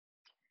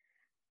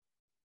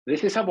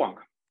This is Hubwonk.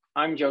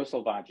 I'm Joe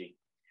Selvaggi.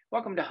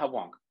 Welcome to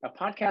Hubwonk, a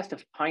podcast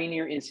of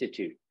Pioneer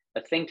Institute,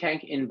 a think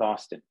tank in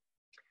Boston.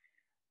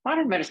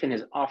 Modern medicine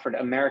has offered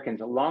Americans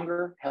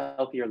longer,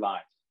 healthier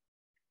lives.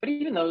 But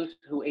even those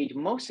who age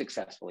most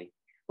successfully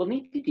will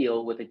need to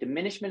deal with a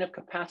diminishment of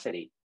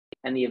capacity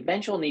and the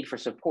eventual need for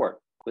support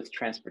with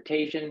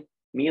transportation,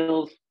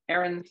 meals,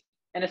 errands,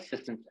 and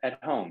assistance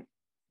at home.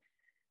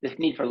 This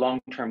need for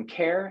long-term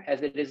care,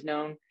 as it is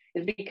known,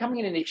 is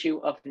becoming an issue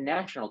of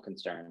national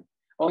concern,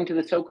 owing to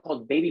the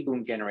so-called baby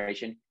boom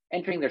generation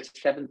entering their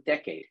seventh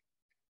decade,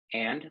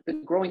 and the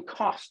growing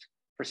cost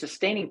for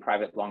sustaining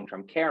private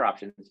long-term care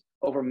options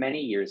over many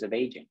years of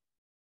aging.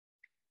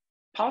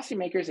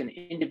 Policymakers and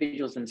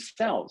individuals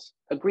themselves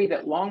agree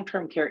that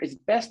long-term care is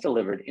best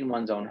delivered in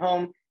one's own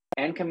home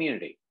and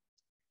community,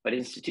 but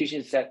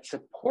institutions that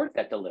support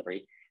that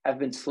delivery have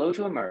been slow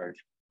to emerge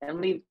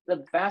and leave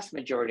the vast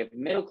majority of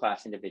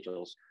middle-class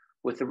individuals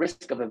with the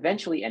risk of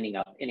eventually ending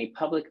up in a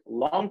public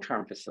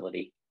long-term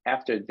facility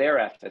after their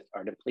assets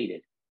are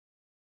depleted.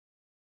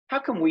 How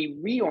can we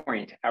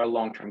reorient our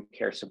long-term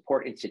care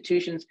support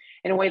institutions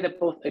in a way that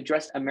both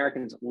address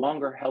Americans'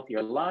 longer,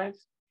 healthier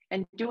lives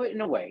and do it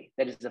in a way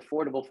that is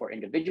affordable for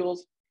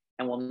individuals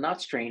and will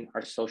not strain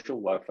our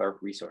social welfare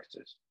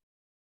resources?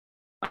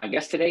 My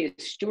guest today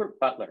is Stuart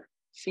Butler,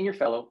 Senior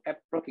Fellow at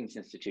Brookings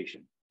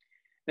Institution.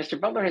 Mr.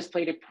 Butler has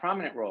played a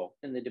prominent role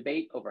in the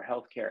debate over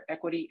healthcare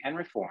equity and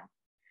reform,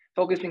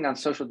 focusing on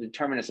social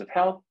determinants of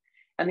health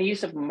and the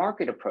use of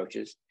market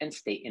approaches and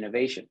state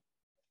innovation.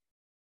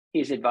 He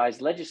has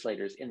advised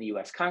legislators in the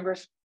US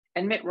Congress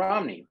and Mitt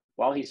Romney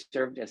while he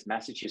served as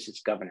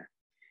Massachusetts governor.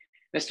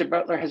 Mr.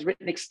 Butler has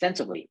written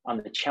extensively on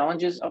the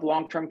challenges of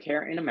long-term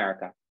care in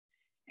America,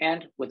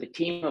 and with a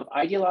team of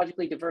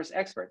ideologically diverse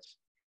experts,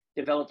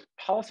 developed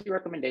policy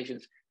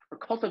recommendations for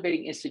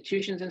cultivating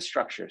institutions and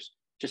structures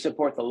to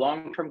support the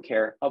long-term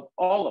care of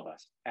all of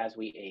us as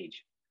we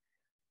age.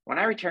 When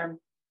I return,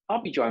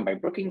 I'll be joined by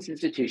Brookings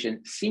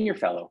Institution Senior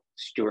Fellow,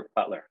 Stuart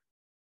Butler.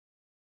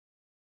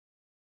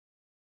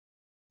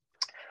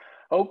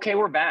 Okay,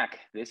 we're back.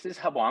 This is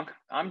Hubwonk.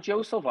 I'm Joe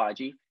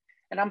Selvaggi,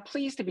 and I'm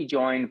pleased to be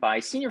joined by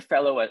Senior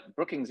Fellow at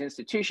Brookings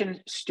Institution,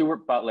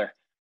 Stuart Butler.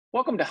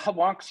 Welcome to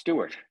Hubwonk,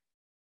 Stuart.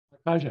 My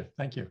pleasure,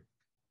 thank you.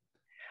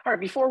 All right,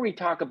 before we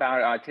talk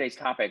about today's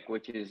topic,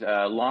 which is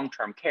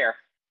long-term care,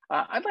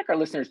 I'd like our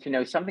listeners to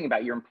know something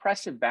about your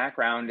impressive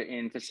background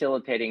in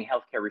facilitating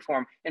healthcare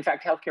reform. In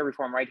fact, healthcare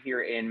reform right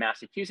here in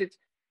Massachusetts.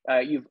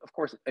 You've, of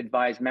course,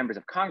 advised members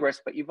of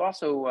Congress, but you've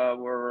also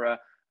were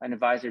an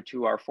advisor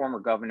to our former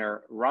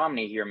Governor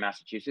Romney here in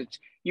Massachusetts.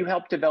 You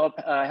helped develop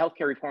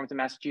healthcare reforms in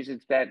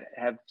Massachusetts that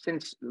have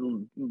since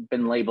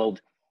been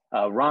labeled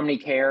Romney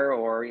Care,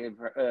 or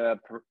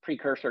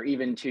precursor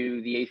even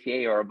to the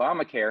ACA or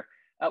Obamacare.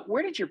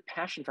 Where did your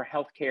passion for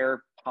healthcare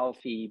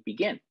policy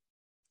begin?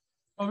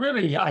 Well,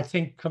 really, I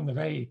think from the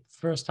very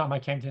first time I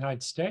came to the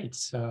United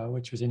States,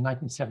 which was in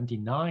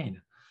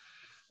 1979.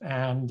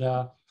 And,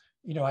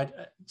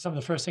 some of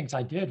the first things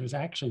I did was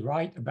actually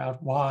write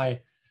about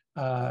why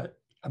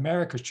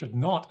America should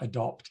not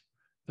adopt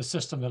the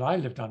system that I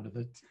lived under,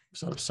 the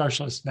sort of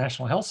socialist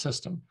national health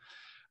system.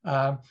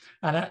 But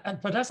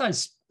as I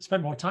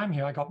spent more time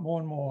here, I got more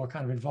and more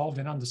kind of involved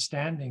in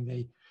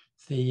understanding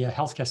the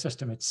healthcare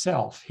system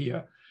itself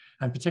here,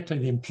 and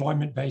particularly the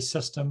employment-based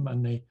system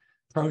and the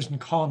pros and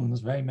cons,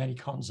 very many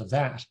cons of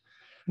that.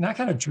 And that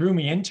kind of drew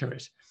me into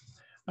it.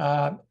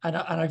 And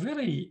I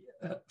really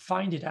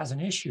find it as an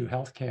issue,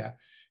 healthcare,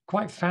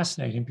 quite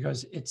fascinating,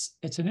 because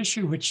it's an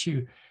issue which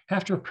you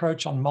have to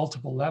approach on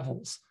multiple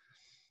levels.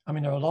 I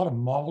mean, there are a lot of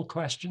moral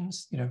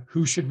questions,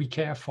 who should we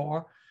care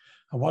for?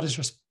 What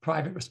is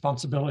private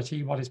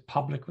responsibility? What is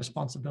public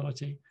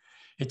responsibility?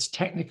 It's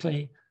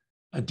technically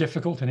a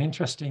difficult and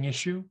interesting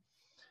issue.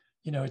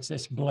 It's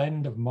this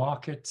blend of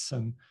markets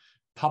and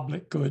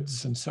public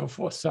goods and so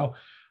forth. So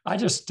I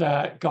just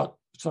got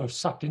sort of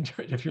sucked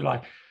into it, if you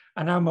like.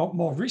 And now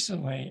more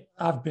recently,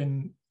 I've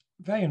been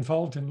very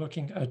involved in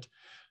looking at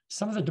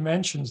some of the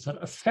dimensions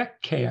that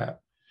affect care,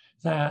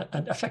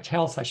 and affect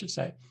health, I should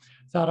say,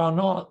 that are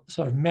not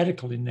sort of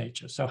medical in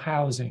nature. So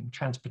housing,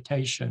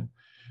 transportation,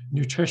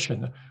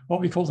 nutrition,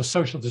 what we call the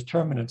social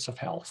determinants of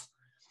health,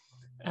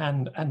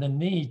 and the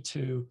need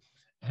to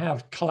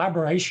have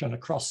collaboration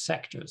across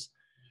sectors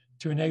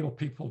to enable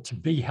people to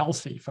be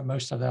healthy for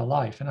most of their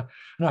life. And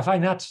I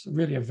find that's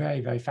really a very,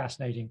 very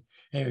fascinating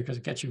area, because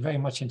it gets you very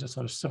much into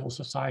sort of civil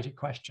society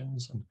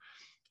questions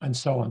and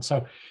so on.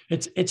 So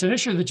it's an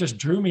issue that just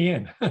drew me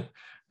in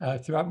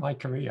throughout my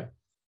career.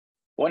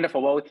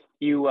 Wonderful. Well,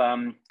 you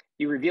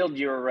revealed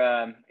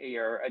your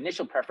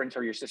initial preference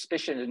or your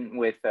suspicion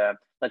with,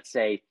 let's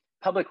say,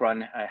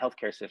 public-run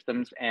healthcare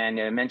systems, and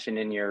mentioned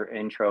in your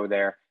intro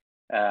there,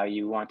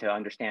 you want to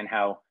understand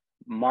how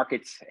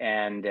markets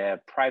and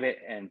private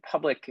and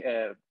public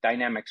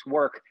dynamics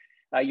work.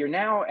 You're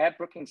now at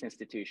Brookings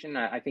Institution.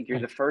 I think you're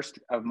the first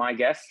of my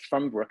guests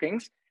from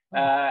Brookings,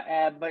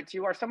 but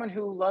you are someone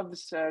who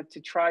loves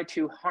to try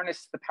to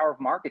harness the power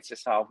of markets to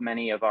solve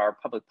many of our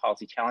public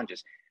policy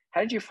challenges. How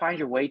did you find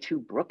your way to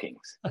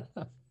Brookings?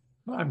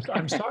 Well,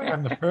 I'm sorry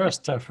I'm the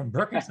first from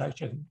Brookings. I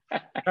should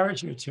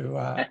encourage you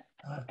to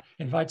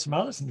invite some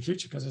others in the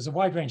future, because there's a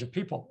wide range of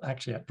people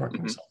actually at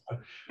Brookings.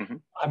 Mm-hmm.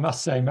 I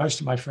must say most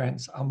of my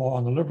friends are more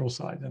on the liberal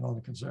side than on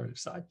the conservative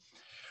side.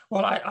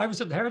 Well, I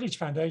was at the Heritage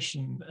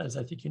Foundation, as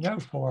I think you know,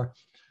 for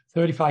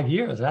 35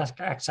 years.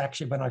 That's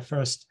actually when I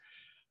first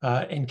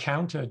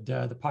encountered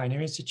the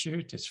Pioneer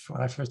Institute. It's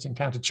when I first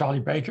encountered Charlie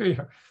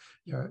Baker,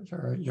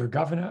 your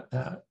governor,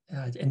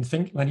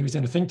 when he was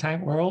in the think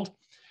tank world.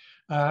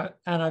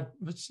 And I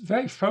was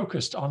very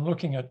focused on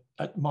looking at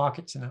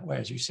markets in that way,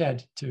 as you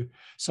said, to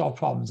solve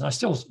problems. And I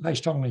still very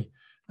strongly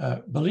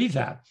believe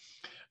that.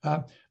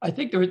 I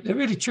think there are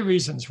really two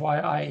reasons why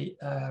I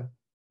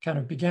kind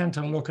of began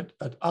to look at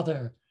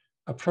other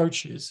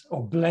approaches,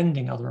 or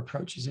blending other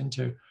approaches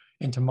into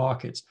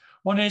markets.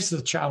 One is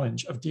the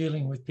challenge of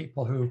dealing with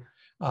people who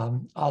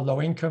are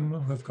low income,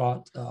 who've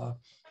got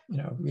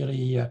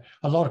really a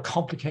lot of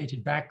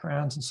complicated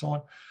backgrounds and so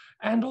on.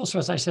 And also,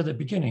 as I said at the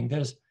beginning,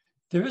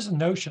 there is a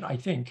notion, I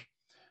think,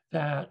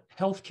 that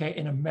healthcare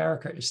in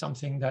America is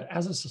something that,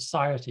 as a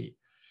society,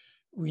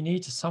 we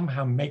need to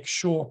somehow make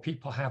sure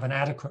people have an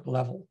adequate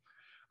level.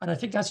 And I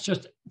think that's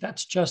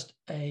just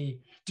a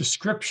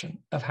description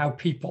of how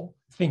people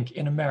think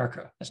in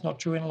America. That's not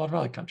true in a lot of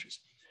other countries.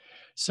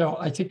 So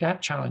I think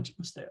that challenge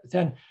was there.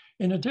 Then,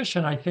 in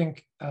addition, I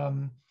think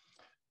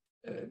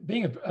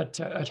being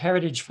at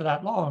Heritage for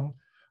that long,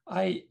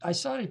 I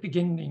started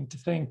beginning to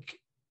think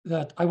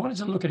that I wanted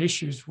to look at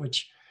issues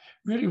which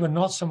really were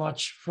not so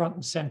much front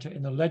and center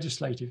in the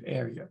legislative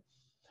area.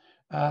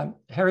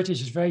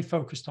 Heritage is very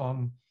focused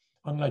on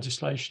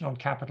legislation, on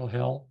Capitol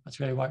Hill. That's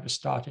really why it was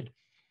started.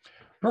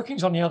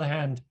 Brookings, on the other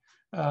hand,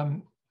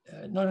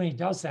 not only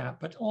does that,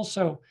 but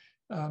also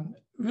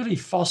really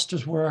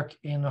fosters work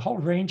in a whole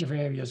range of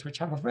areas which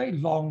have a very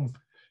long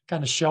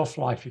kind of shelf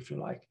life, if you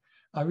like,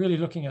 really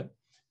looking at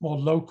more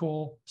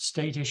local,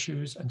 state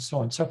issues and so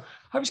on. So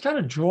I was kind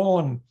of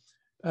drawn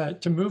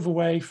to move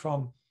away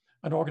from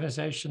an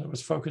organization that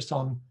was focused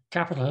on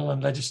Capitol Hill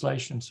and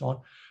legislation and so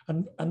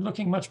on, and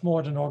looking much more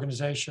at an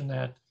organization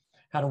that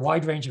had a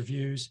wide range of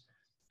views,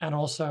 and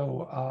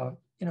also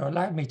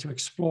allowed me to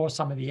explore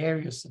some of the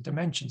areas, the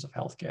dimensions of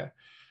healthcare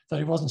that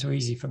it wasn't so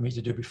easy for me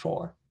to do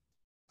before.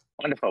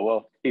 Wonderful.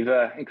 Well, you've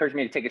encouraged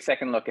me to take a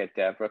second look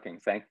at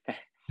Brookings. Thanks.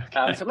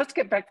 Okay. So let's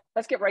get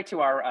right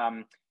to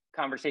our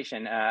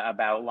conversation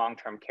about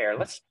long-term care.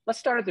 Let's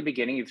start at the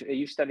beginning.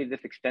 You've studied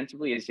this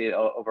extensively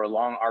over a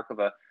long arc of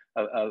a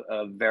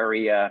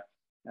very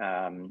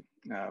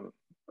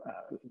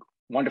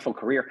wonderful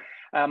career.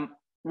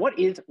 What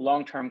is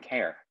long-term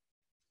care?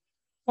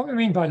 What we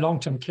mean by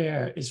long-term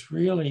care is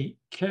really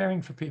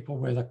caring for people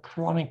with a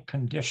chronic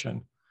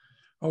condition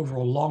over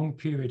a long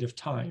period of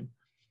time.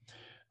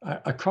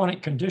 A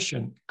chronic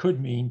condition could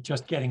mean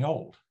just getting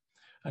old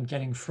and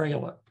getting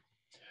frailer.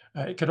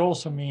 It could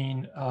also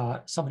mean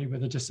somebody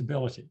with a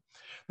disability.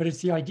 But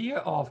it's the idea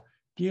of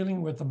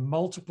dealing with the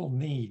multiple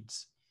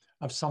needs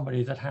of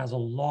somebody that has a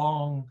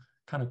long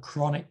kind of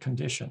chronic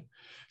condition.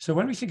 So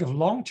when we think of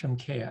long-term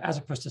care, as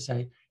opposed to,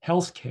 say,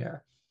 health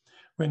care,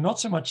 we're not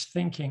so much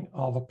thinking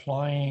of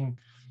applying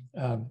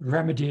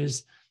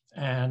remedies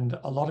and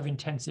a lot of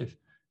intensive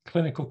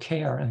clinical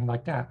care or anything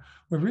like that.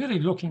 We're really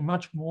looking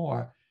much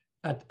more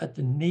at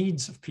the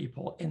needs of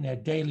people in their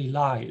daily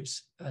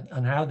lives,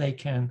 and how they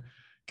can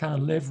kind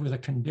of live with a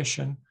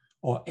condition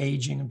or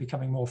aging and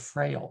becoming more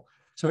frail.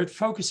 So it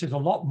focuses a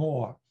lot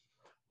more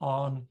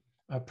on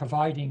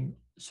providing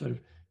sort of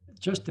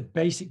just the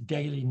basic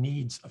daily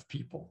needs of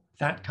people,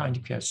 that kind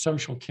of care,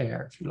 social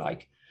care, if you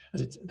like.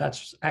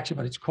 That's actually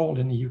what it's called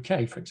in the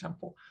UK, for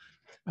example.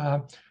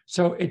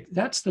 So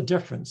that's the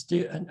difference.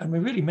 And we're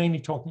really mainly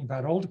talking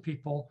about older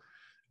people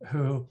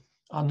who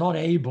are not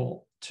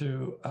able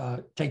to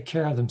take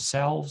care of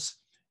themselves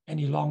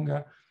any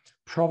longer,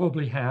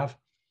 probably have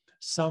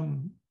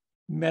some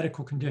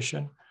medical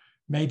condition,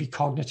 maybe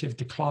cognitive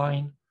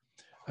decline.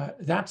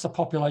 That's a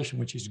population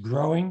which is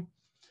growing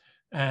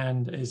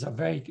and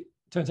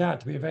turns out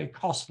to be a very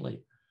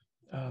costly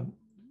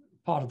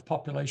part of the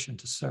population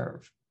to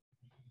serve.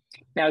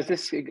 Now, is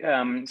this,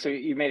 so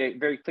you made a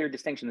very clear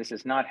distinction. This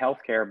is not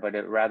healthcare, but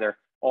rather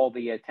all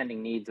the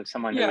attending needs of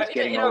someone who is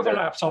getting older. It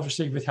overlaps,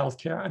 obviously, with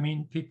healthcare. I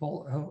mean,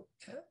 people who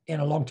in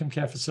a long-term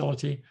care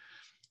facility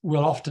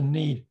will often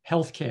need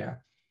healthcare.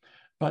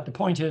 But the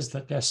point is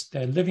that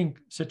their living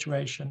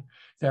situation,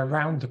 their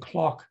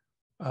round-the-clock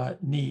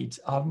needs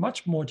are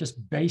much more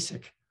just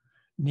basic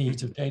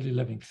needs of daily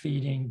living,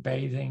 feeding,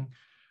 bathing,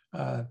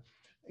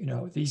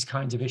 these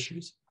kinds of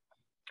issues.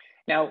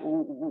 Now,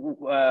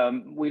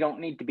 we don't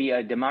need to be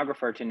a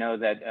demographer to know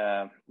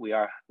that we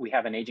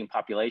have an aging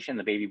population.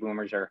 The baby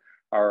boomers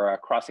are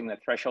crossing the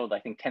threshold. I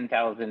think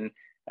 10,000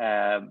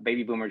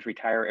 baby boomers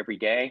retire every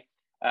day.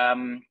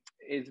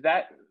 Is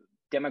that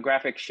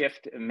demographic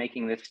shift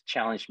making this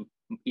challenge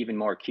even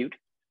more acute?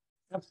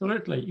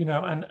 Absolutely,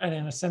 and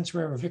in a sense,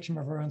 we're a victim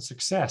of our own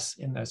success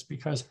in this,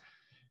 because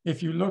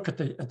if you look at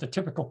the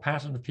typical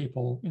pattern of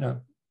people,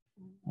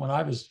 when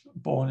I was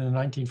born in the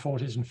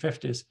 1940s and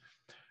 50s,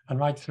 and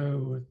right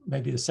through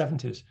maybe the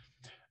 70s,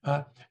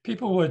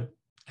 People would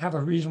have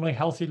a reasonably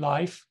healthy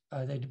life.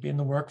 They'd be in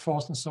the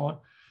workforce and so on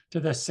to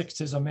their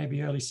 60s or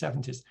maybe early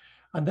 70s.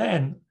 And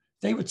then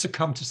they would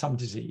succumb to some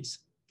disease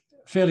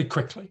fairly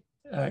quickly.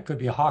 It could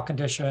be a heart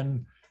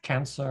condition,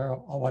 cancer,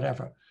 or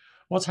whatever.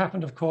 What's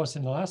happened, of course,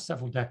 in the last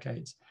several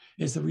decades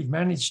is that we've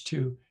managed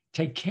to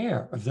take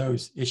care of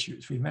those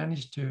issues. We've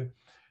managed to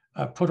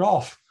put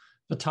off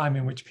the time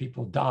in which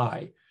people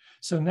die.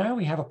 So now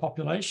we have a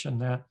population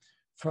that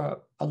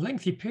for a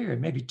lengthy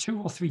period, maybe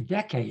 2 or 3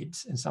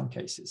 decades in some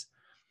cases,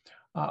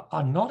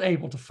 are not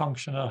able to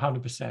function at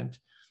 100%.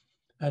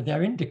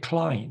 They're in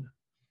decline,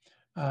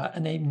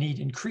 and they need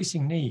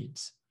increasing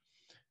needs.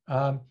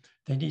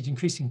 They need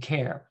increasing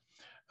care.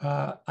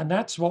 And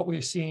that's what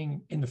we're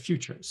seeing in the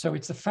future. So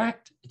it's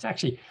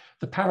actually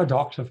the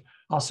paradox of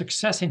our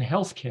success in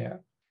healthcare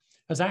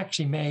has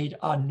actually made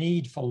our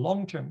need for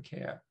long-term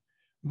care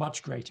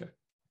much greater.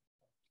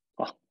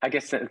 Well, I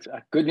guess that's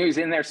good news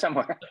in there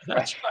somewhere.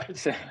 That's right.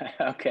 So,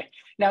 okay.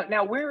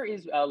 Now, where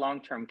is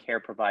long-term care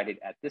provided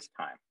at this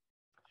time?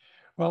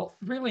 Well,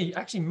 really,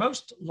 actually,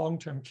 most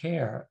long-term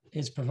care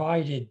is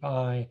provided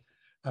by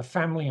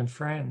family and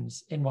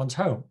friends in one's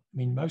home. I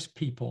mean, most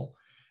people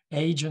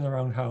age in their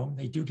own home.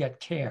 They do get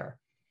care.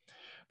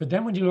 But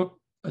then when you look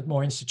at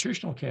more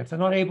institutional care, if they're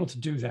not able to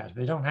do that, if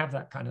they don't have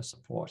that kind of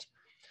support,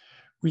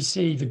 we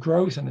see the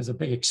growth, and there's a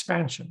big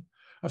expansion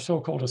of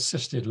so-called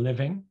assisted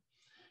living.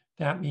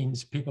 That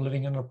means people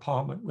living in an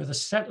apartment with a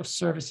set of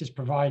services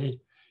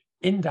provided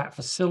in that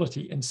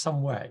facility in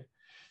some way.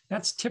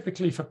 That's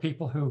typically for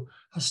people who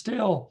are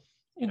still,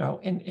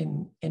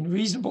 in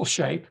reasonable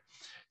shape.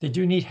 They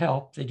do need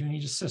help. They do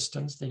need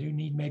assistance. They do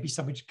need maybe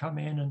somebody to come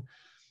in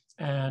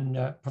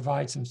and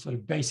provide some sort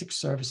of basic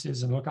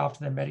services and look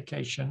after their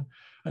medication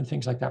and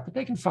things like that. But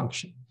they can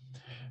function.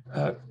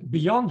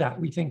 Beyond that,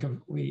 we think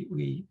of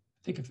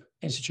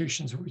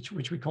institutions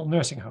which we call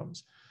nursing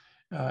homes,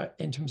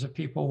 in terms of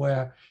people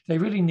where they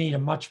really need a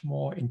much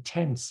more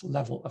intense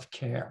level of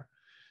care.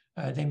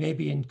 They may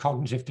be in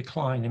cognitive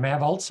decline. They may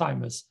have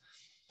Alzheimer's.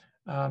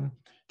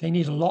 They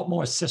need a lot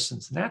more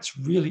assistance, and that's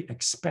really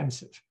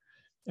expensive.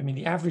 I mean,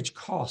 the average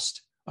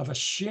cost of a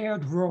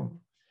shared room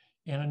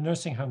in a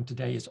nursing home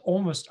today is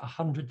almost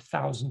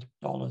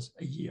 $100,000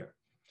 a year.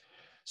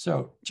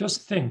 So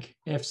just think,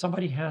 if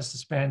somebody has to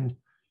spend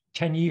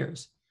 10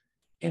 years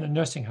in a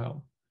nursing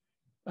home,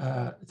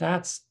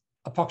 that's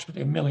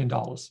approximately $1 million.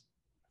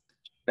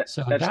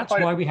 So that's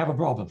why we have a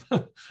problem.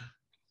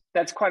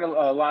 That's quite a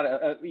lot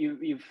of,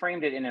 you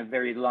framed it in a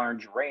very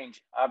large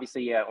range.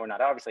 Obviously, or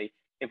not obviously,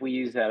 if we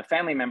use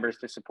family members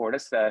to support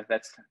us,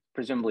 that's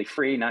presumably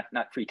free, not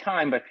free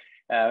time, but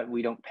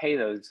we don't pay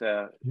those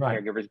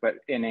caregivers. But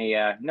in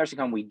a nursing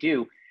home, we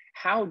do.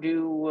 How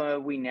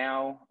do we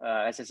now,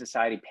 as a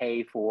society,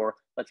 pay for,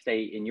 let's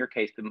say, in your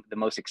case, the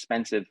most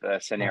expensive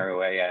scenario,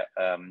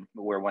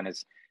 where one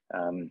is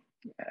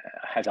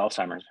has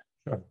Alzheimer's?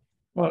 Sure.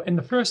 Well, in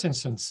the first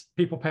instance,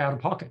 people pay out of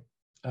pocket.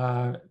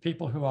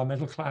 People who are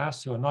middle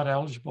class, who are not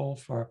eligible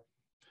for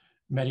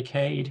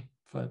Medicaid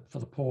for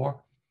the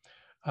poor,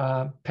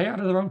 pay out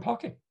of their own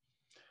pocket.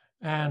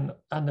 And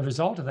the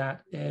result of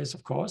that is,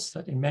 of course,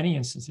 that in many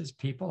instances,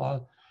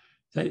 people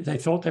they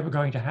thought they were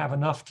going to have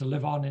enough to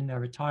live on in their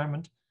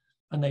retirement,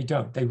 and they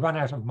don't. They run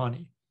out of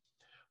money.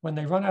 When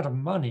they run out of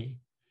money,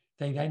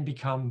 they then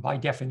become, by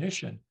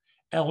definition,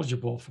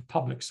 eligible for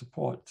public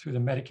support through the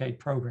Medicaid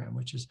program,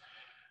 which is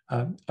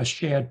a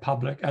shared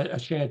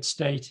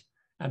state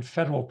and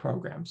federal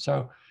program.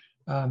 So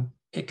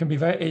it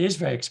is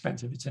very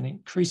expensive. It's an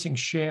increasing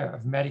share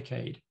of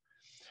Medicaid,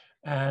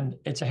 and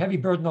it's a heavy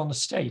burden on the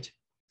state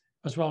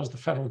as well as the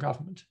federal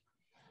government,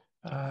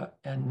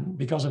 and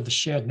because of the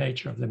shared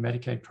nature of the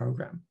Medicaid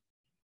program.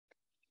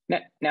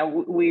 Now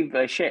we've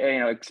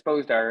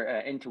exposed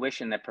our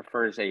intuition that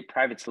prefers a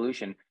private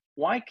solution.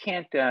 Why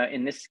can't,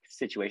 in this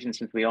situation,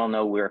 since we all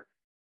know we're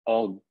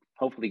all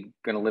hopefully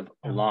going to live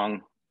a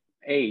long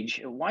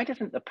age, why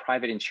doesn't the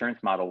private insurance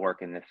model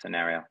work in this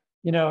scenario?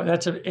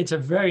 It's a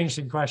very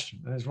interesting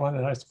question. And it's one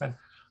that I spent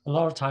a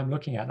lot of time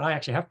looking at. And I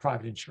actually have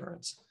private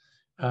insurance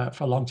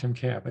for long-term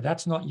care, but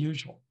that's not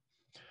usual.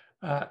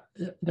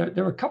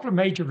 There are a couple of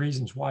major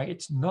reasons why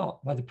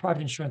the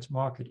private insurance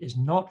market is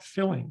not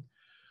filling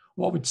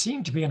what would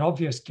seem to be an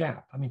obvious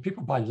gap. I mean,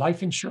 people buy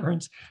life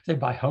insurance, they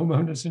buy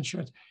homeowners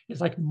insurance.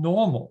 It's like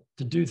normal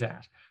to do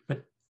that.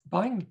 But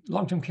buying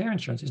long-term care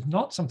insurance is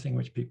not something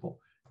which people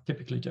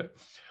typically do.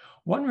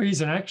 One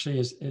reason actually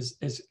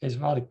is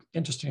rather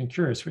interesting and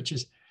curious, which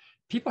is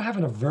people have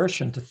an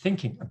aversion to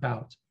thinking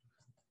about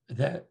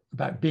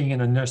being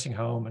in a nursing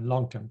home and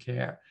long-term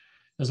care.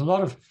 There's a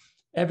lot of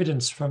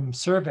evidence from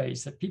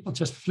surveys that people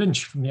just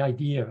flinch from the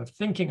idea of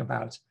thinking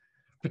about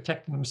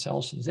protecting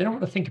themselves. They don't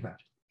want to think about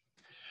it.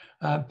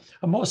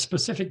 A more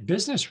specific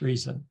business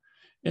reason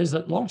is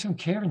that long-term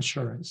care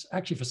insurance,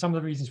 actually for some of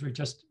the reasons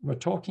we're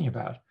talking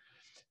about,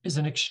 is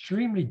an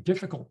extremely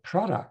difficult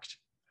product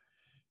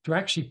to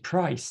actually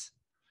price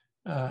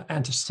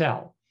and to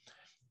sell.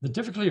 The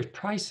difficulty of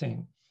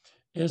pricing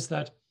is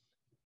that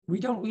we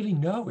don't really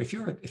know. If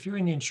you're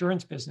in the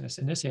insurance business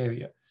in this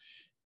area,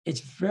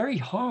 it's very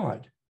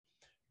hard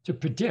to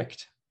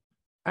predict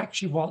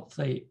actually what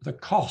the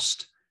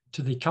cost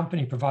to the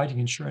company providing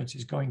insurance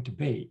is going to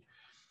be.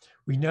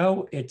 We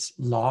know it's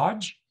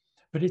large,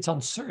 but it's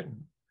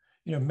uncertain.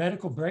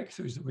 Medical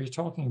breakthroughs that we're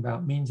talking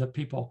about means that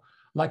people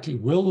likely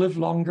will live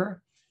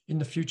longer in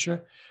the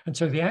future. And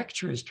so the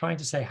actuary is trying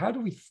to say, how do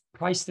we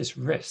price this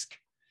risk?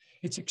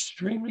 It's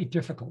extremely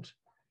difficult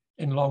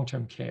in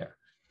long-term care.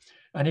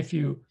 And if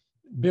you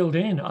build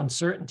in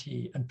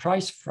uncertainty and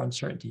price for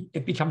uncertainty,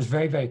 it becomes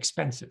very, very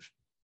expensive.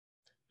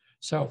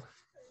 So,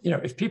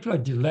 if people are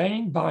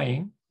delaying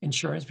buying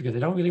insurance because they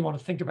don't really want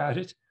to think about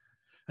it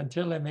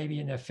until they're maybe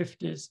in their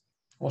 50s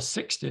or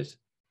 60s,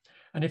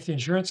 and if the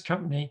insurance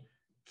company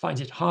finds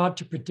it hard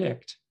to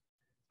predict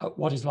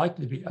what is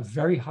likely to be a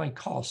very high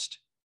cost,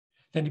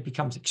 then it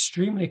becomes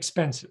extremely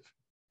expensive.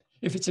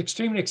 If it's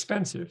extremely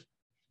expensive,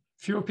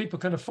 fewer people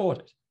can afford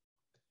it.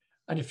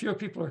 And if fewer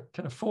people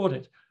can afford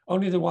it,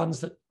 only the ones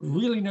that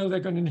really know they're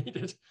going to need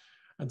it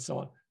and so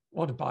on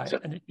want to buy it.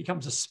 And it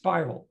becomes a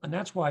spiral. And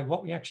that's why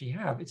what we actually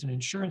have, it's an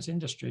insurance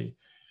industry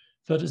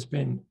that has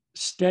been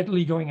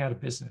steadily going out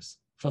of business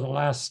for the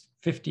last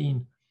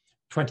 15,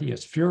 20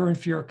 years. Fewer and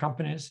fewer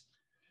companies,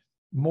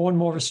 more and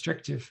more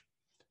restrictive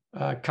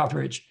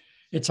coverage.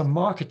 It's a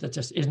market that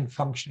just isn't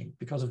functioning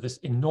because of this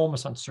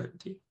enormous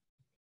uncertainty.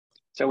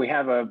 So we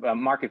have a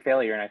market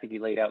failure, and I think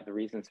you laid out the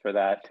reasons for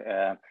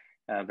that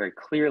very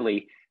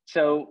clearly.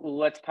 So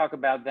let's talk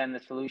about then the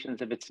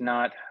solutions if it's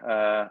not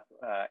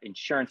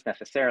insurance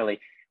necessarily.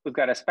 We've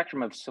got a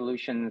spectrum of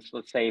solutions,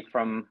 let's say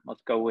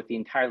let's go with the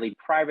entirely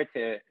private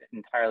to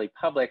entirely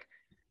public.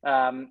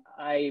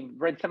 I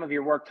read some of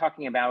your work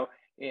talking about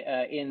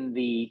in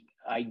the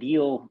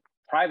ideal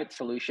private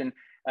solution,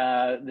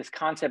 this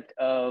concept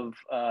of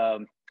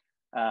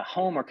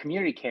home or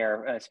community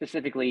care,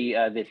 specifically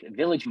this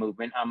village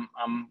movement.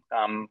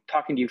 I'm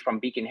talking to you from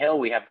Beacon Hill.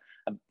 We have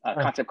a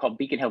concept called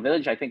Beacon Hill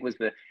Village. I think was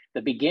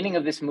the beginning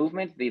of this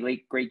movement. The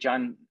late great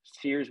John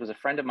Sears was a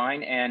friend of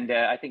mine, and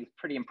I think it's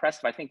pretty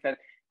impressive. I think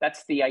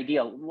that's the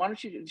ideal. Why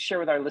don't you share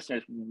with our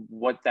listeners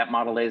what that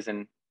model is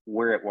and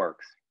where it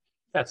works?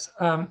 Yes,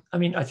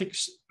 I think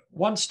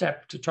one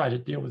step to try to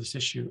deal with this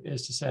issue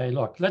is to say,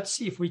 look, let's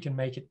see if we can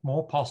make it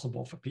more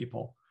possible for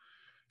people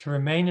to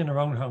remain in their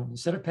own home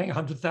instead of paying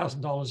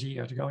 $100,000 a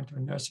year to go into a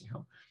nursing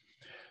home.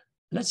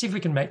 Let's see if we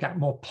can make that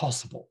more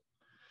possible.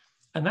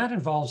 And that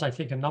involves, I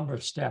think, a number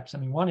of steps.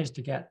 One is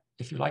to get,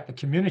 if you like, the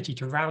community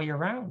to rally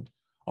around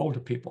older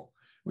people,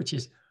 which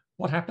is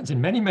what happens in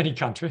many, many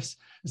countries.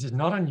 This is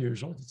not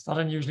unusual. It's not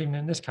unusual even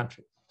in this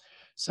country.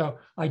 So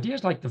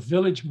ideas like the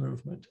village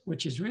movement,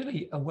 which is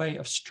really a way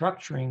of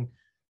structuring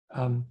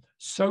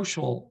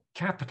social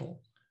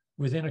capital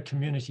within a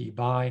community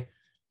by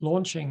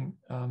launching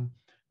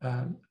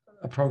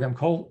a program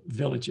called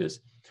Villages,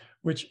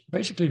 which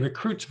basically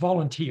recruits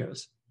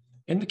volunteers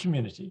in the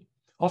community.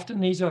 Often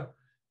these are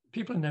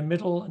people in their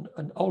middle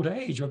and older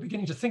age who are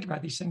beginning to think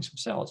about these things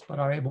themselves, but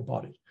are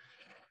able-bodied,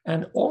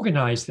 and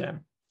organize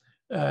them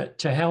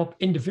to help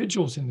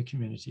individuals in the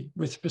community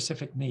with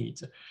specific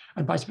needs.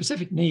 And by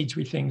specific needs,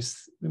 we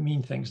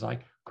mean things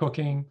like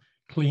cooking,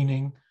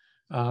 cleaning,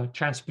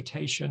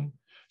 transportation,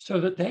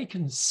 so that they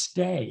can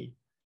stay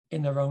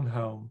in their own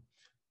home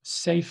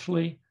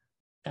safely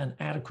and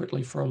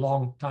adequately for a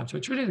long time. So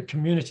it's really the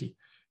community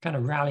kind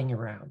of rallying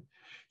around.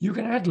 You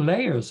can add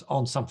layers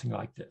on something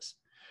like this.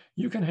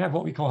 You can have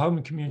what we call home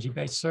and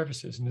community-based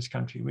services in this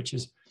country, which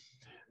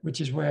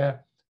is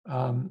where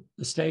the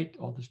state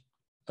or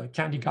the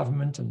county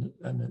government and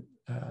the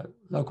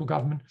local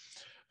government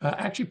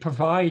actually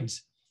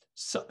provides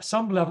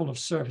some level of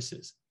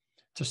services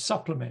to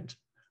supplement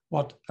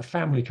what a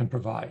family can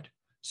provide.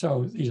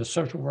 So these are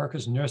social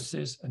workers,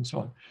 nurses, and so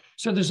on.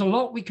 So there's a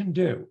lot we can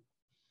do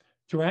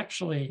to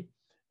actually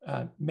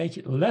make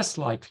it less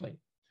likely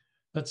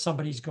that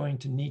somebody's going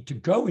to need to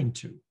go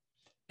into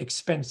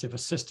expensive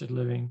assisted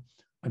living,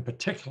 and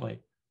particularly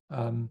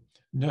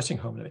nursing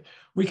home living.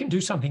 We can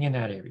do something in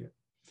that area.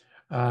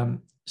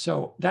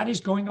 So that is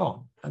going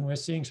on, and we're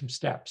seeing some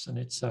steps, and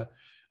it's,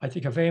 I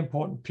think, a very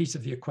important piece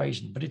of the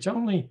equation, but it's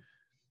only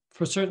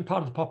for a certain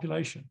part of the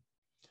population.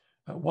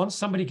 Once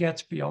somebody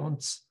gets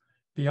beyond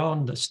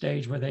the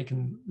stage where they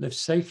can live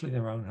safely in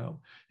their own home,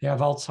 they have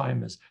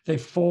Alzheimer's,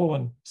 they've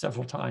fallen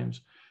several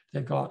times,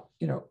 they've got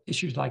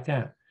issues like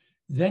that,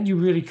 then you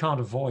really can't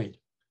avoid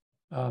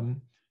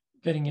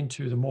getting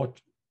into the more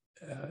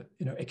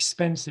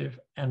expensive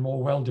and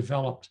more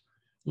well-developed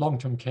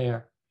long-term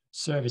care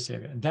service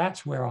area. And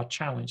that's where our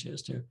challenge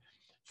is, to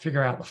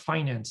figure out the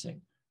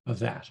financing of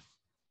that.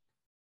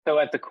 So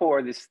at the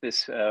core, this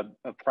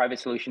private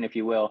solution, if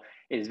you will,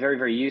 is very,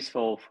 very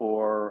useful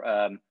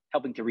for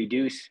helping to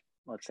reduce,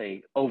 let's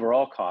say,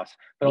 overall costs,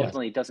 but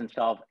ultimately it doesn't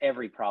solve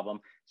every problem.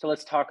 So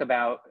let's talk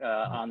about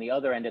on the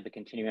other end of the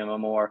continuum, a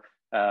more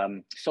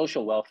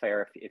social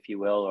welfare, if you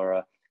will,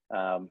 or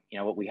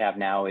what we have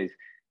now is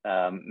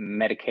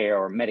Medicare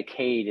or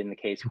Medicaid in the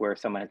case where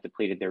someone has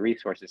depleted their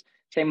resources.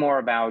 Say more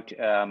about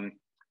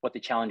what the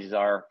challenges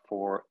are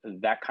for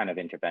that kind of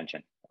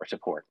intervention or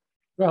support.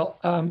 Well,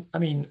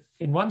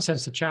 in one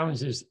sense, the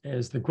challenge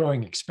is the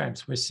growing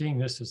expense. We're seeing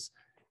this as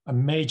a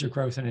major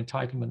growth in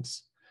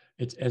entitlements.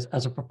 It's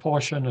as a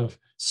proportion of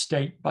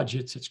state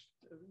budgets, it's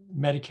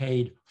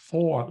Medicaid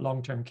for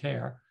long-term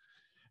care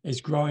is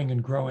growing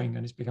and growing,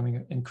 and it's becoming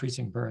an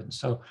increasing burden.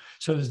 So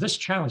there's this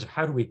challenge of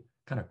how do we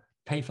kind of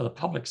pay for the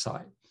public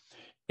side.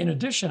 In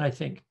addition, I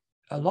think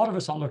a lot of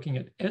us are looking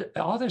at,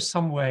 are there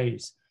some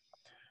ways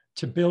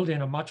to build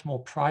in a much more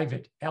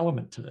private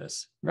element to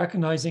this,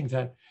 recognizing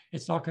that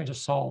it's not going to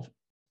solve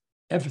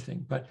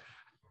everything, but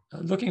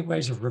looking at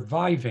ways of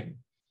reviving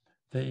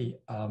the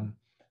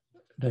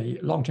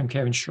long-term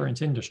care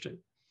insurance industry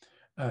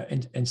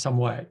in some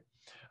way.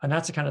 And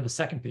that's a kind of the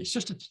second piece.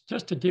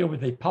 Just to deal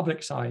with the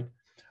public side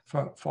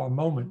for a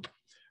moment.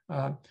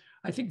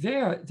 I think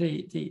there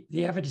the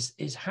evidence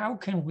is how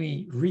can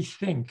we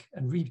rethink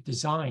and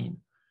redesign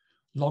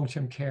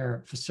long-term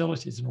care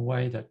facilities in a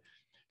way that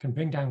can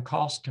bring down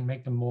costs, can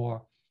make them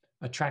more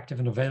attractive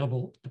and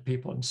available to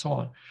people, and so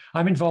on.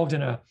 I'm involved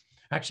in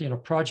actually in a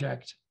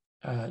project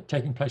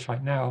taking place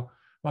right now,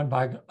 run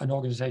by an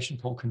organization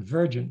called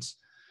Convergence,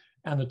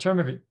 and the term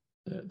of it,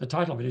 the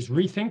title of it is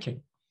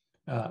Rethinking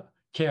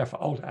Care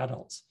for Older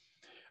Adults,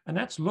 and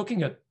that's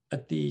looking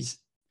at these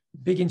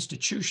big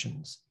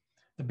institutions,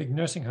 the big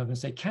nursing homes, and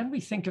say, can we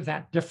think of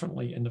that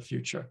differently in the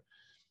future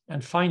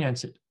and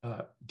finance it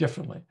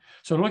differently?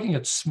 So looking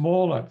at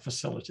smaller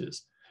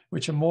facilities,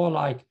 which are more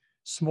like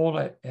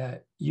smaller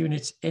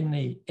units in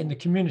the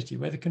community,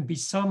 where there can be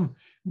some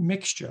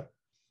mixture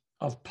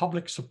of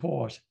public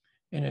support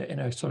in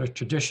a sort of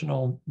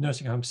traditional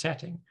nursing home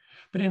setting,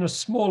 but in a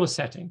smaller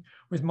setting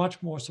with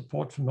much more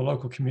support from the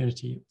local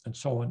community and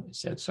so on, it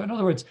said. So in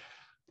other words,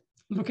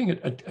 looking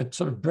at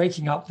sort of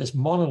breaking up this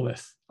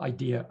monolith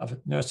idea of a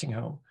nursing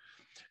home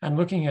and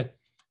looking at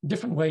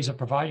different ways of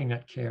providing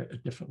that care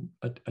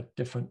at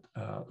different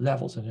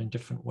levels and in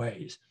different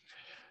ways.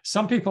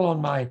 Some people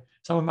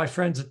some of my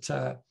friends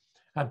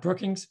at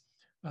Brookings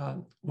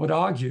would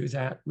argue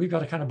that we've got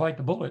to kind of bite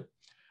the bullet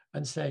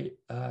and say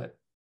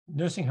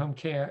nursing home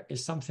care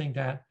is something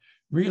that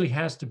really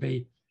has to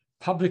be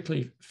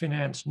publicly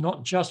financed,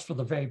 not just for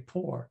the very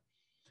poor,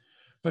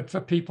 but for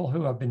people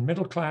who have been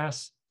middle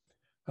class,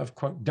 have,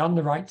 quote, done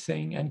the right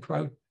thing, end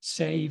quote,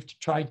 saved,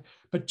 tried,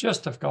 but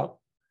just have got,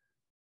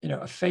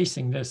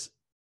 facing this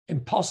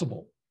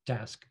impossible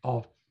task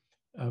of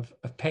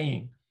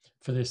paying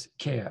for this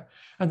care.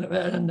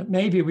 And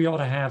maybe we ought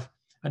to have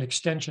an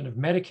extension of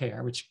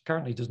Medicare, which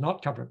currently does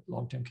not cover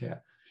long-term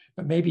care,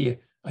 but maybe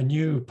a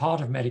new part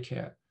of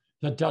Medicare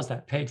that does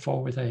that, paid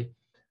for with a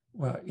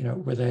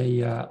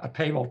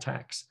payroll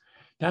tax.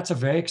 That's a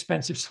very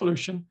expensive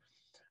solution,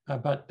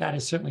 but that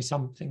is certainly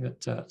something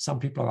that some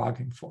people are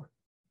arguing for.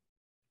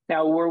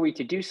 Now, were we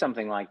to do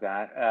something like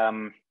that,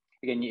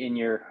 again, in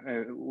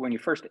your when you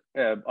first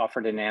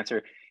offered an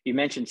answer, you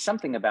mentioned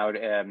something about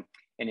an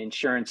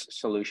insurance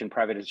solution,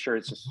 private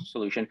insurance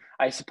solution.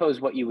 I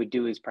suppose what you would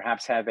do is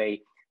perhaps have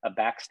a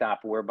backstop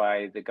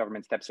whereby the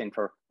government steps in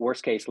for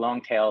worst case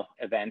long tail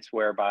events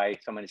whereby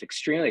someone is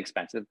extremely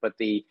expensive, but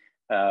the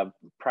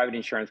private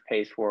insurance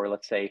pays for,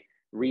 let's say,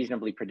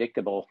 reasonably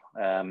predictable,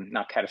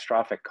 not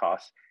catastrophic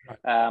costs.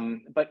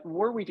 Right. But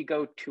were we to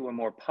go to a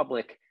more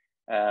public,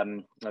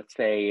 let's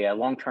say,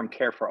 long-term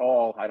care for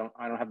all, I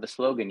don't have the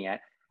slogan yet,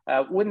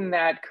 wouldn't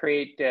that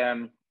create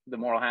the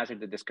moral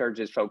hazard that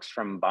discourages folks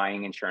from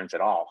buying insurance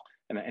at all?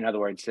 In other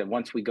words,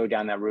 once we go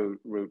down that route,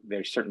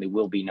 there certainly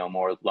will be no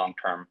more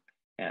long-term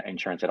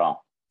insurance at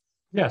all.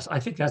 Yes, I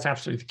think that's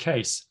absolutely the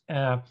case.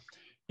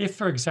 If,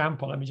 for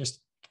example, let me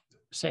just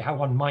say how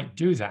one might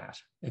do that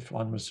if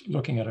one was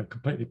looking at a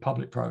completely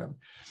public program.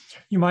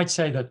 You might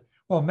say that,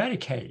 well,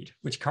 Medicaid,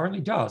 which currently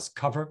does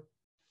cover,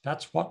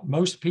 that's what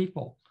most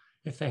people,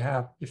 if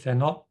they're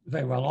not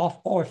very well off,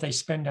 or if they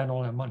spend down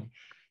all their money,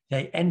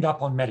 they end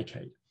up on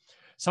Medicaid.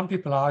 Some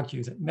people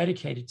argue that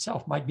Medicaid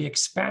itself might be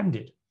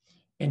expanded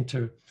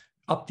into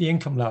up the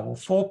income level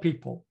for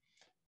people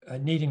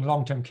needing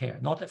long-term care,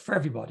 not for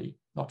everybody,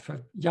 not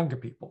for younger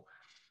people,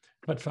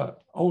 but for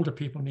older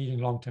people needing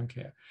long-term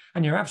care.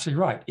 And you're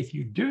absolutely right. If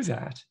you do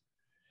that,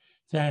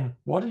 then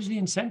what is the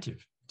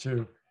incentive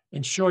to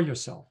insure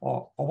yourself?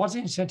 Or what's the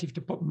incentive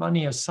to put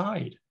money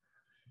aside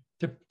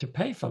to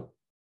pay for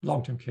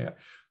long-term care?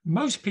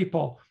 Most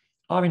people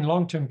are in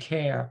long-term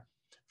care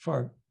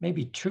for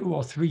maybe 2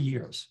 or 3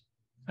 years,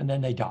 and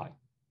then they die.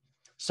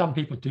 Some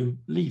people do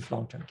leave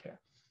long-term care.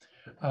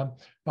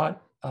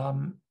 But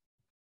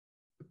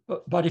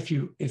if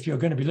you're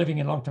going to be living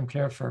in long-term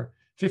care for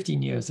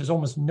 15 years, there's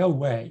almost no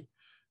way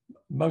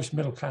most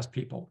middle-class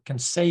people can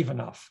save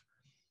enough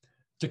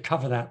to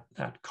cover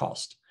that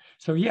cost.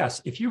 So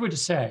yes, if you were to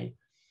say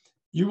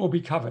you will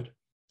be covered,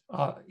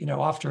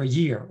 after a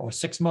year or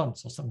 6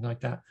 months or something like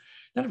that,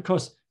 then of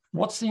course,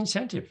 what's the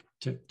incentive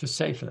to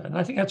save for that? And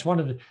I think that's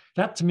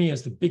that to me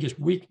is the biggest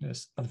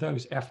weakness of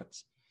those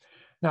efforts.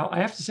 Now, I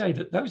have to say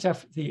that those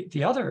efforts,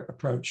 the other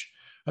approach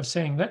of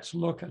saying, let's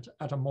look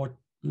at a more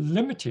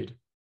limited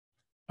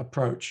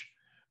approach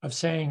of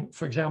saying,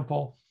 for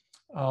example,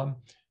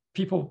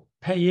 people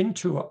pay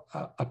into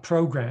a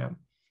program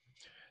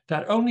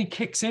that only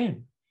kicks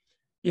in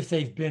if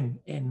they've been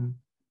in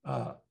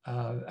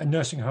a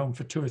nursing home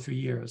for 2 or 3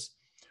 years,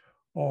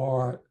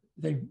 or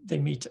they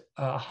meet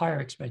a higher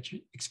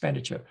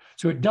expenditure.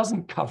 So it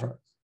doesn't cover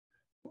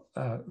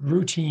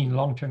routine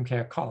long-term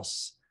care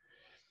costs.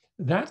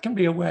 That can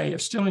be a way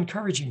of still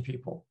encouraging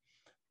people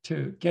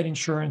to get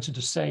insurance and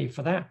to save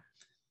for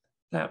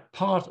that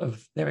part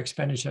of their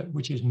expenditure,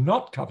 which is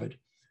not covered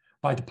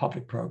by the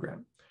public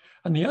program.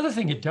 And the other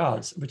thing it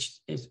does, which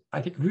is,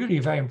 I think, really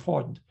very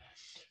important,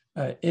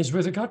 is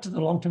with regard to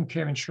the long-term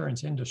care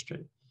insurance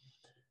industry.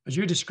 As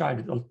you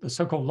described it, the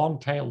so-called long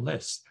tail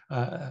list,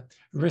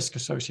 risk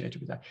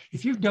associated with that.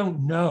 If you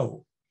don't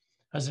know,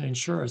 as an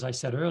insurer, as I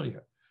said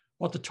earlier,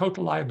 what the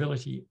total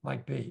liability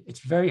might be, it's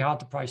very hard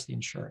to price the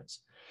insurance.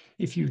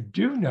 If you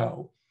do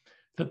know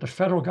that the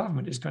federal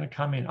government is going to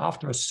come in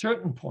after a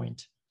certain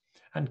point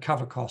and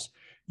cover costs,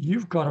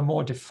 you've got a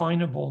more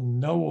definable,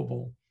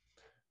 knowable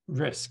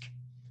risk.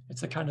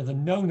 It's the kind of the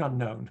known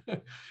unknown,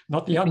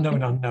 not the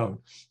unknown unknown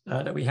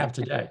that we have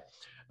today.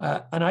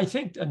 And I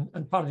think,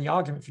 and part of the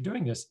argument for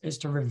doing this is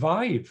to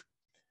revive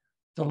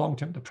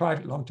the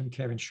private long-term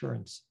care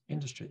insurance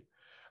industry.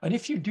 And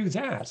if you do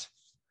that,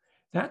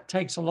 that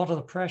takes a lot of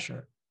the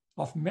pressure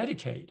off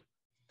Medicaid.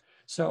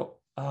 So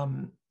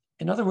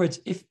in other words,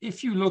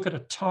 if you look at a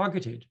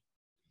targeted,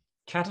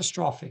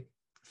 catastrophic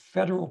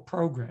federal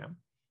program,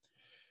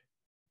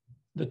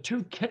 the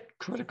two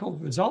critical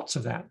results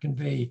of that can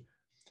be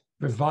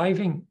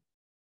reviving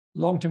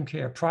long-term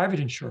care private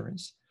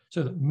insurance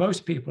so that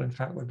most people, in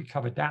fact, would be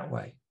covered that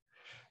way.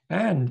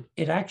 And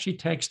it actually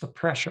takes the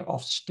pressure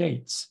off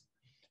states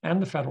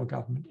and the federal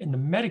government in the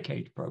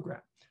Medicaid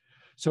program.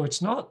 So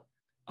it's not,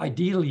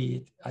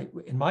 ideally,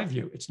 in my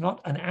view, it's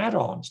not an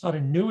add-on, it's not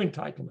a new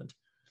entitlement,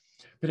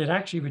 but it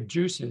actually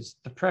reduces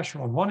the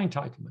pressure on one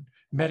entitlement,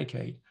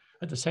 Medicaid,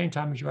 at the same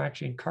time as you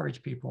actually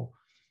encourage people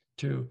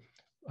to,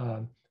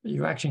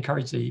 you actually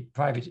encourage the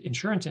private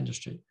insurance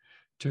industry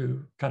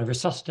to kind of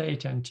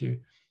resuscitate and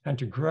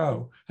to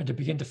grow and to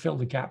begin to fill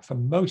the gap for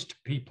most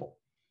people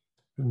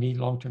who need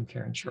long-term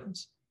care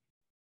insurance.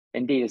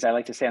 Indeed, as I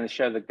like to say on the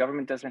show, the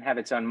government doesn't have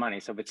its own money.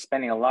 So if it's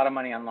spending a lot of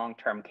money on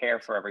long-term care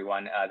for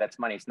everyone, that's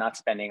money it's not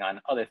spending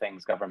on other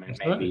things government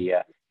may be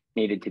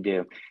needed to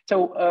do.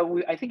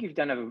 So I think you've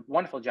done a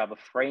wonderful job of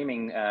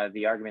framing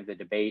the argument, the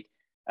debate.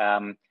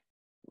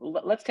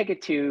 Let's take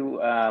it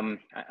to,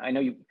 I know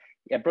you,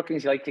 at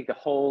Brookings, you like to take the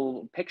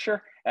whole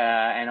picture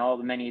and all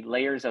the many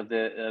layers of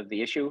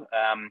the issue.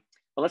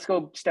 But let's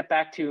go step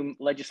back to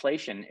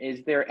legislation.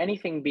 Is there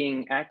anything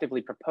being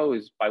actively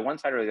proposed by one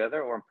side or the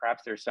other, or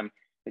perhaps there's some,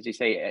 as you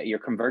say, your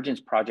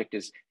convergence project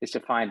is to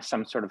find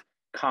some sort of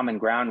common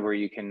ground where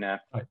you can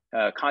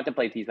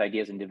contemplate these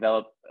ideas and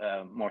develop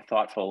more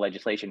thoughtful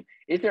legislation.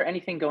 Is there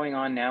anything going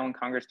on now in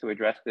Congress to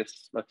address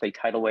this, let's say,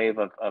 tidal wave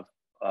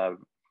of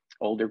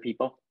older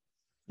people?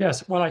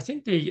 Yes, well, I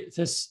think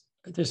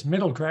this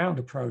middle ground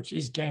approach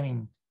is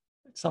gaining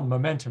some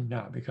momentum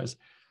now, because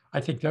I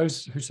think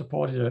those who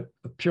supported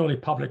a purely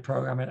public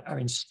program are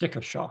in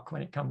sticker shock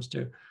when it comes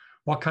to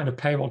what kind of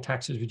payroll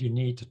taxes would you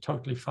need to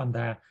totally fund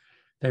that.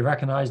 They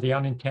recognize the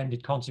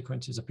unintended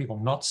consequences of people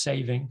not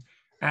saving,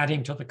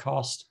 adding to the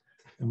cost,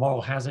 the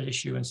moral hazard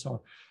issue, and so on.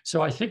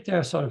 So I think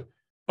they're sort of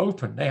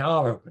open, they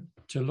are open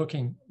to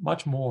looking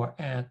much more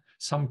at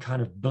some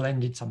kind of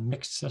blended, some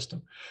mixed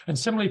system. And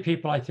similarly,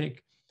 people, I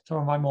think, some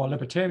of my more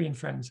libertarian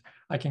friends,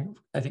 I think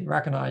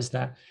recognize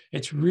that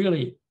it's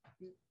really,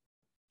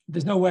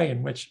 there's no way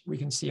in which we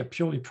can see a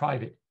purely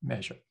private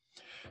measure.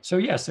 So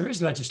yes, there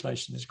is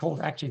legislation. It's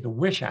called actually the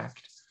WISH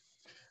Act.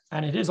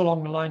 And it is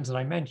along the lines that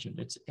I mentioned.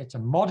 It's a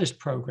modest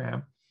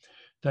program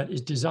that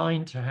is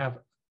designed to have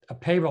a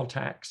payroll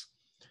tax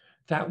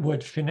that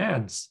would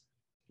finance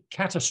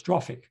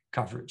catastrophic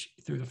coverage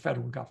through the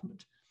federal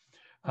government.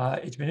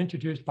 It's been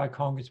introduced by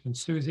Congressman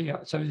Susie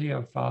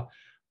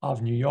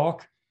of New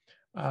York.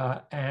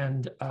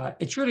 And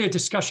it's really a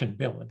discussion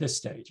bill at this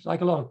stage,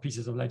 like a lot of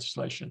pieces of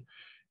legislation.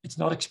 It's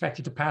not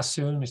expected to pass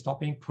soon. It's not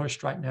being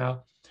pushed right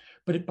now.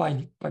 But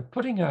by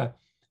putting an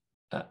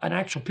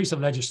actual piece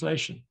of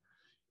legislation,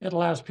 it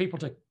allows people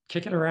to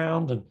kick it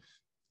around and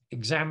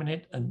examine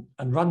it and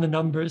run the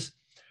numbers,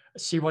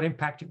 see what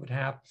impact it would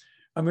have.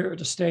 And we're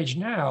at a stage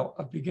now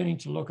of beginning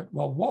to look at,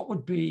 well, what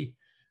would be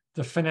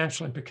the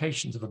financial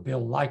implications of a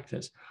bill like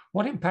this?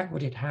 What impact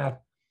would it have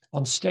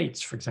on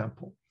states, for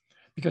example?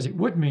 Because it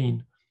would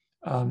mean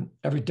a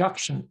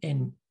reduction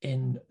in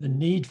the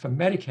need for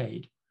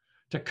Medicaid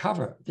to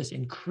cover this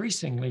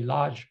increasingly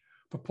large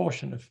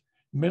proportion of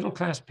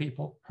middle-class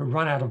people who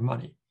run out of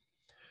money.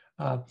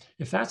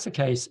 If that's the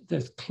case,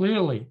 there's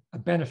clearly a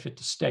benefit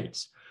to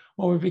states.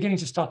 Well, we're beginning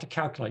to start to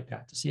calculate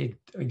that, to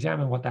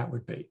examine what that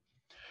would be.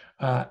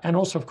 And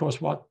also, of course,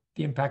 what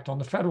the impact on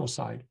the federal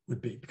side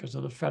would be because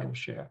of the federal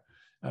share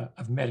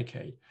of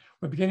Medicaid.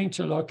 We're beginning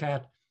to look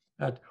at,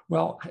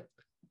 well,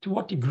 to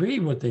what degree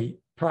would the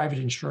private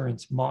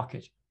insurance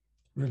market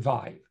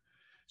revive?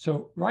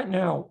 So right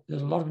now,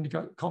 there's a lot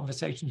of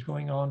conversations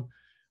going on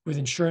with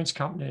insurance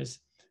companies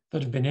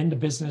that have been in the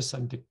business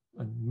and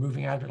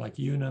moving out of it, like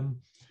Unum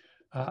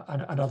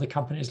and other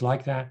companies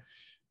like that,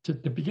 to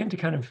begin to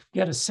kind of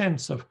get a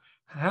sense of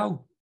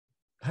how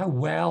how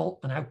well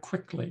and how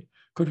quickly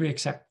could we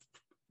expect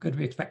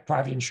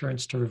private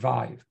insurance to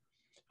revive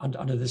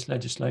under this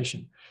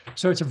legislation.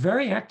 So it's a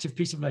very active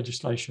piece of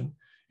legislation.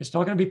 It's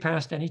not going to be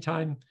passed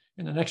anytime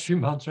in the next few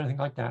months or anything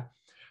like that.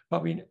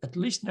 But we at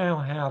least now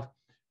have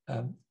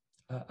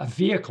a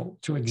vehicle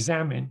to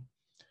examine,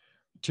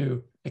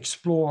 to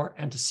explore,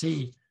 and to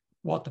see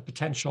what the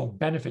potential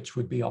benefits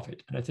would be of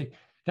it. And I think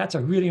that's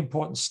a really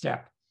important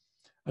step.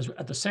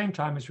 At the same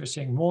time as we're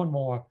seeing more and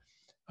more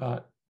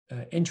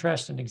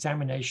interest and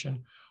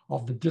examination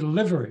of the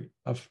delivery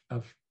of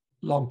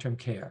long-term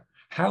care,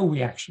 how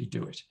we actually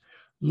do it,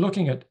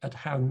 looking at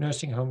how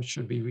nursing homes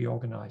should be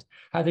reorganized,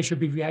 how they should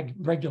be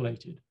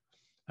regulated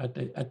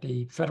at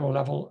the federal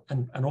level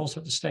and also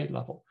at the state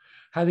level,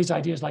 how these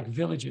ideas like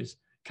villages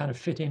kind of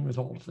fit in with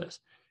all of this.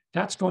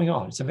 That's going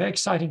on. It's a very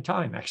exciting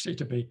time, actually,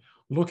 to be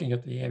looking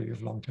at the area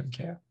of long-term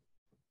care.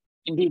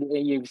 Indeed,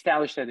 you've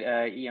established that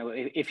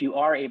if you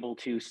are able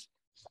to,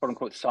 quote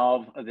unquote,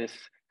 solve this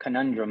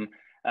conundrum,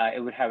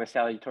 it would have a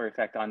salutary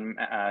effect on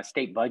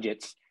state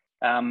budgets.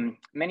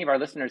 Many of our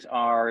listeners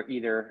are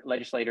either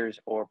legislators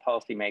or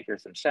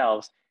policymakers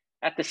themselves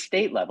at the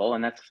state level,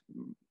 and that's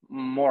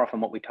more often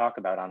what we talk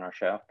about on our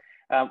show.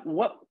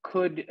 What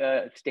could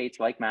states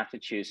like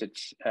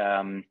Massachusetts,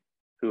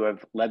 who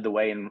have led the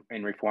way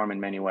in reform in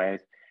many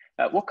ways,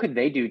 what could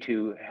they do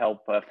to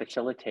help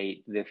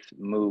facilitate this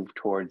move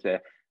towards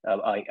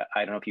I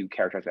don't know if you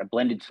characterize a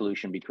blended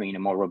solution between a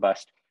more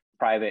robust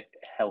private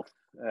health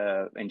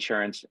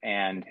insurance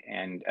and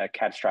a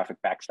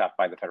catastrophic backstop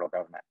by the federal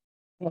government?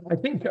 Well, I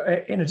think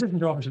in addition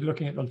to obviously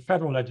looking at the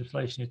federal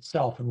legislation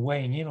itself and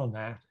weighing in on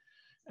that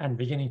and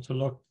beginning to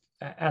look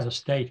as a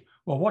state,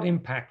 well, what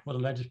impact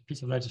would a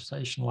piece of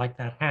legislation like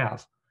that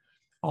have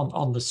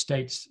on the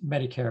state's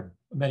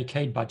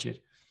Medicaid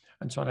budget?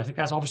 And so I think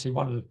that's obviously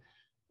one of the,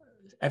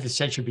 every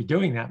state should be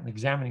doing that and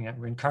examining that.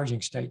 We're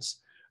encouraging states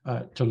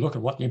to look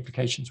at what the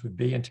implications would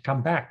be and to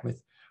come back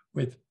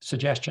with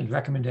suggestions,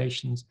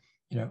 recommendations,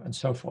 and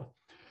so forth.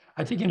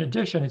 I think in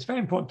addition, it's very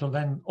important to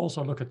then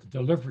also look at the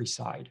delivery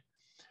side,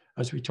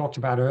 as we talked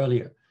about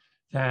earlier,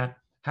 that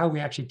how we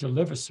actually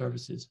deliver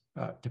services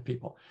to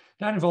people.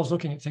 That involves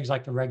looking at things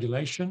like the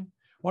regulation.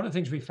 One of the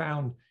things we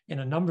found in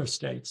a number of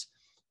states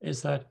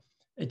is that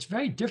it's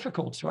very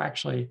difficult to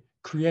actually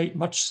create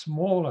much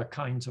smaller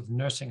kinds of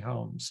nursing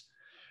homes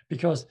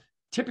because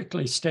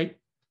typically state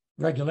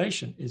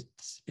regulation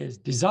is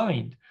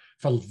designed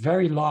for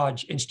very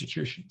large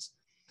institutions.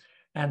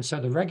 And so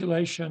the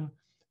regulation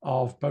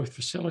of both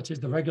facilities,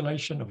 the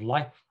regulation of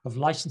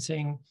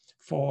licensing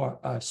for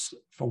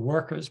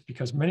workers,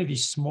 because many of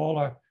these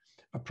smaller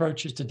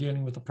approaches to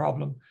dealing with the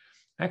problem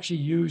actually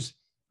use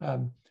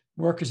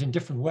workers in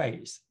different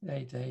ways.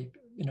 They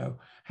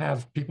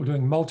have people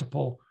doing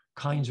multiple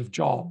kinds of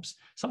jobs.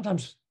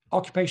 Sometimes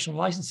occupational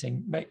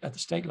licensing at the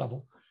state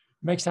level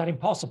makes that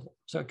impossible.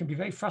 So it can be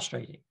very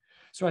frustrating.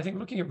 So I think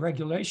looking at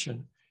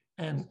regulation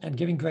and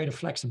giving greater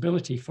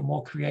flexibility for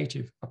more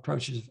creative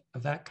approaches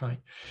of that kind.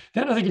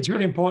 Then I think it's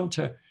really important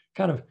to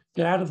kind of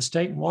get out of the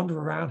state and wander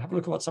around, have a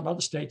look at what some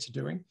other states are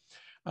doing.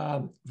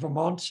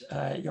 Vermont,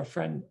 your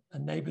friend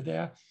and neighbor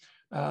there,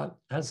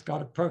 has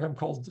got a program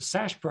called the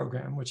SASH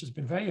program, which has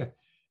been very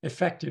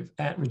effective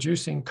at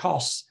reducing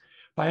costs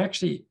by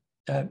actually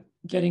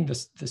getting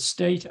the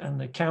state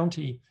and the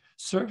county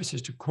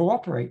services to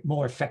cooperate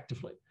more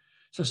effectively.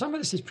 So some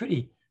of this is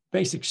pretty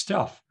basic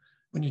stuff.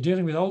 When you're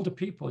dealing with older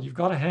people, you've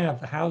got to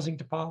have the housing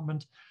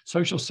department,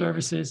 social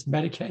services,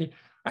 Medicaid,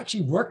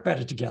 actually work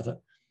better together.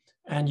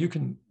 And you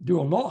can do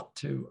a lot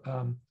to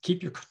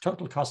keep your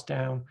total costs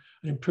down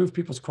and improve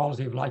people's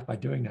quality of life by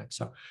doing that.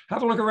 So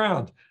have a look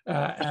around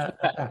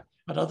at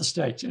other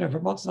states.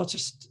 Vermont's not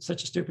just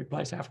such a stupid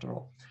place after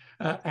all.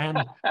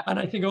 And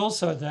I think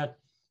also that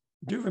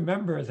do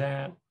remember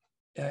that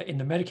in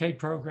the Medicaid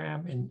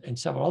program, in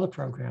several other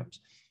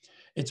programs,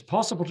 it's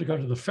possible to go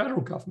to the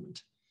federal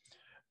government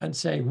and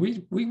say,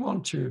 we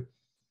want to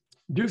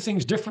do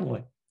things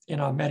differently in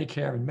our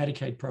Medicare and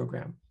Medicaid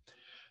program.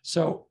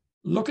 So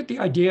look at the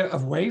idea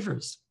of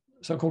waivers,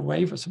 so-called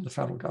waivers from the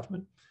federal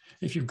government.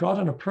 If you've got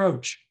an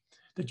approach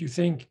that you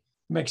think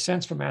makes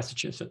sense for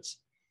Massachusetts,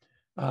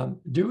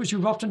 do as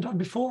you've often done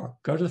before.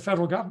 Go to the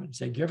federal government and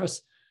say, give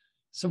us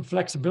some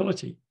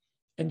flexibility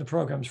in the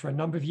programs for a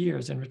number of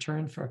years in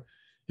return for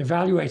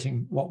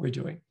evaluating what we're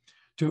doing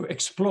to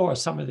explore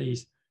some of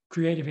these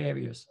creative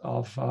areas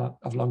of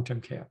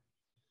long-term care.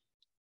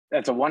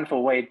 That's a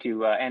wonderful way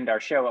to end our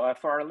show.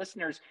 For our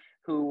listeners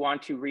who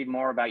want to read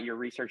more about your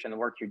research and the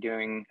work you're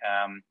doing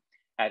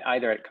at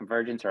either at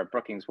Convergence or at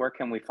Brookings, where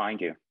can we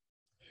find you?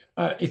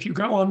 If you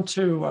go on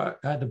to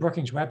the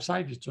Brookings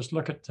website, you just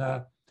look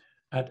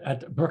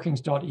at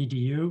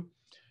brookings.edu,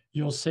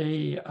 you'll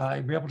see,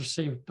 you'll be able to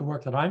see the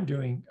work that I'm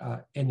doing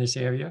in this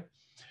area.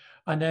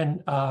 And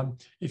then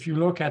if you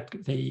look at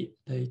the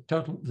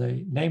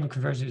name of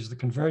Convergence is the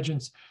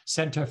Convergence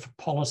Center for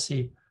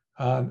Policy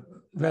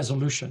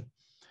Resolution.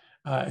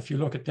 If you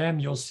look at them,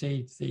 you'll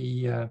see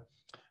the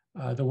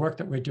work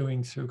that we're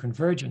doing through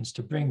Convergence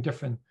to bring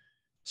different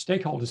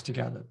stakeholders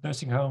together,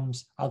 nursing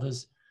homes,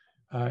 others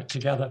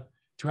together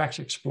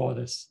actually explore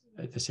this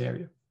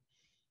area.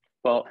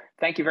 Well,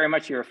 thank you very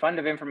much. You're a fund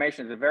of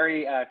information. It's a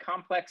very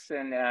complex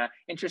and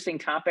interesting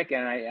topic,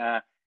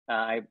 and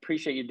I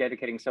appreciate you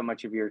dedicating so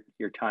much of your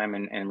time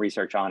and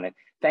research on it.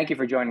 Thank you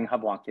for joining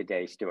Hubwonk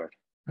today, Stuart.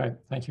 Right.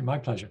 Thank you. My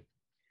pleasure.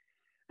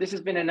 This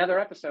has been another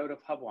episode of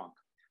Hubwonk,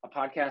 a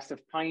podcast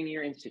of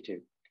Pioneer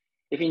Institute.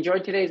 If you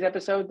enjoyed today's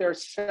episode, there are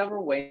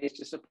several ways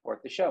to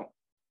support the show.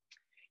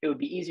 It would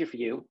be easier for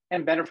you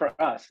and better for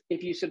us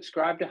if you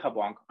subscribe to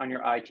Hubwonk on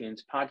your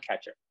iTunes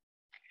podcatcher.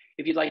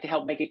 If you'd like to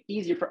help make it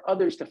easier for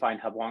others to find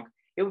Hubwonk,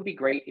 it would be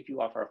great if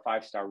you offer a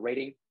 5-star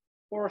rating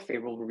or a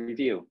favorable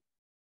review.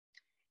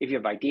 If you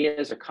have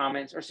ideas or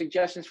comments or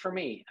suggestions for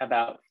me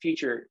about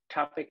future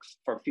topics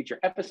for future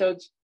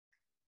episodes,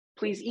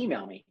 please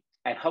email me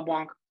at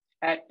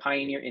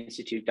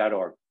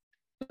hubwonk@pioneerinstitute.org.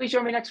 Please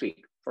join me next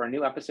week for a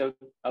new episode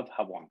of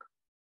Hubwonk.